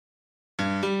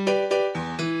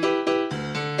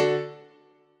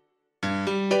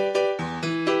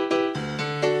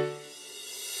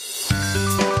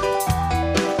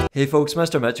Hey folks,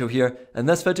 Mr. Mitchell here. In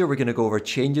this video we're going to go over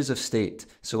changes of state,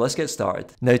 so let's get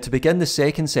started. Now to begin the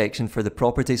second section for the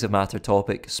properties of matter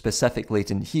topic, specific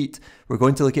latent heat, we're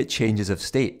going to look at changes of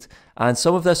state. And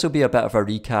some of this will be a bit of a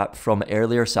recap from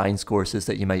earlier science courses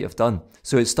that you might have done.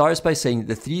 So it starts by saying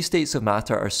the three states of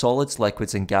matter are solids,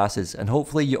 liquids and gases, and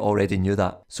hopefully you already knew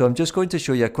that. So I'm just going to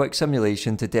show you a quick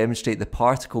simulation to demonstrate the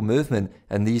particle movement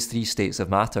in these three states of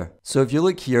matter. So if you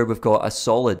look here, we've got a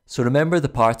solid. So remember, the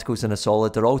particles in a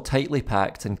solid, they're all tightly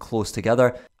packed and close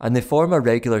together, and they form a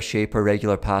regular shape or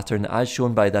regular pattern as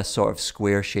shown by this sort of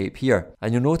square shape here.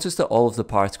 And you'll notice that all of the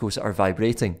particles are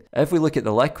vibrating. If we look at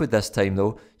the liquid this time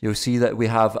though, you'll see that we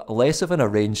have less of an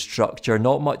arranged structure,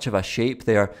 not much of a shape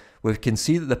there. We can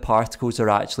see that the particles are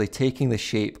actually taking the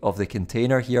shape of the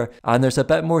container here, and there's a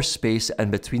bit more space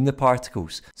in between the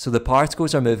particles. So the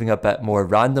particles are moving a bit more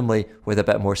randomly with a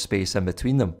bit more space in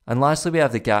between them. And lastly, we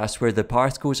have the gas, where the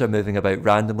particles are moving about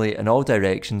randomly in all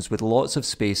directions with lots of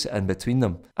space in between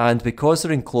them. And because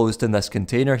they're enclosed in this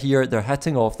container here, they're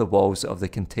hitting off the walls of the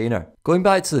container. Going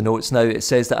back to the notes now, it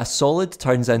says that a solid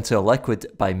turns into a liquid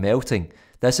by melting.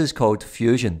 This is called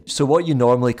fusion. So what you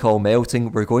normally call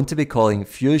melting, we're going to be calling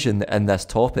fusion in this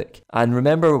topic. And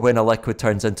remember, when a liquid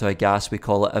turns into a gas, we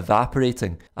call it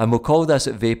evaporating. And we'll call this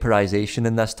vaporization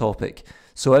in this topic.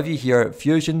 So if you hear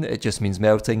fusion, it just means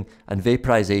melting, and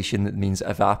vaporization means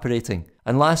evaporating.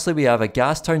 And lastly, we have a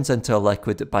gas turns into a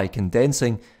liquid by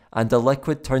condensing, and a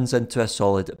liquid turns into a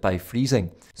solid by freezing.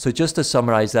 So just to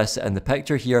summarize this in the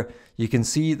picture here, you can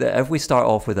see that if we start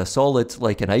off with a solid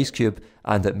like an ice cube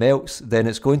and it melts, then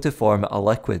it's going to form a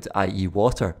liquid, i.e.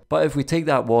 water. But if we take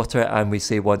that water and we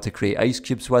say want to create ice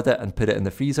cubes with it and put it in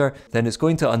the freezer, then it's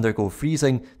going to undergo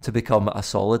freezing to become a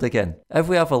solid again. If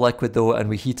we have a liquid though and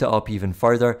we heat it up even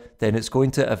further, then it's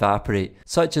going to evaporate,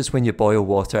 such as when you boil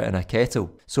water in a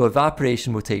kettle. So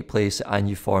evaporation will take place and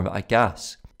you form a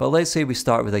gas. But let's say we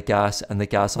start with a gas and the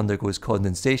gas undergoes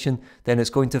condensation, then it's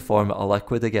going to form a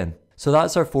liquid again. So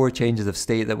that's our four changes of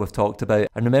state that we've talked about.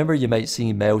 And remember, you might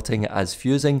see melting as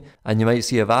fusing, and you might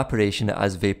see evaporation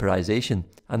as vaporization.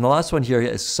 And the last one here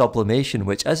is sublimation,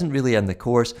 which isn't really in the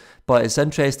course, but it's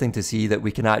interesting to see that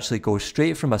we can actually go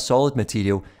straight from a solid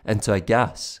material into a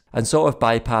gas, and sort of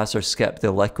bypass or skip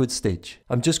the liquid stage.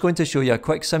 I'm just going to show you a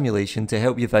quick simulation to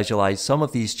help you visualize some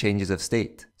of these changes of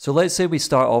state. So let's say we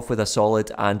start off with a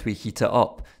solid and we heat it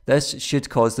up. This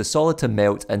should cause the solid to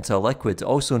melt into a liquid,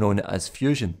 also known as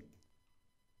fusion.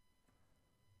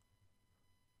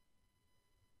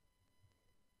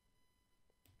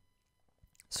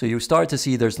 So you'll start to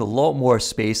see there's a lot more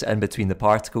space in between the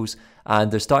particles, and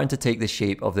they're starting to take the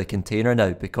shape of the container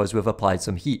now because we've applied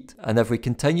some heat. And if we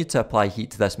continue to apply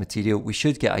heat to this material, we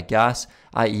should get a gas,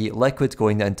 i.e. liquid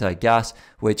going into a gas,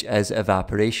 which is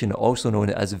evaporation, also known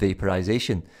as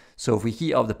vaporization. So if we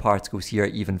heat up the particles here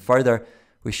even further,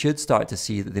 we should start to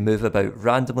see that they move about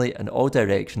randomly in all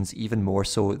directions, even more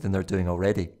so than they're doing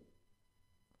already.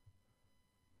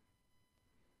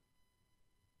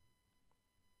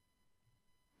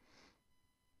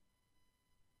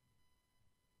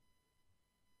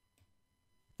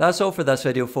 That's all for this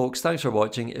video folks, thanks for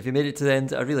watching. If you made it to the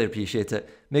end, I really appreciate it.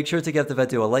 Make sure to give the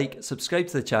video a like, subscribe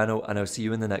to the channel, and I'll see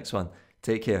you in the next one.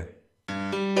 Take care.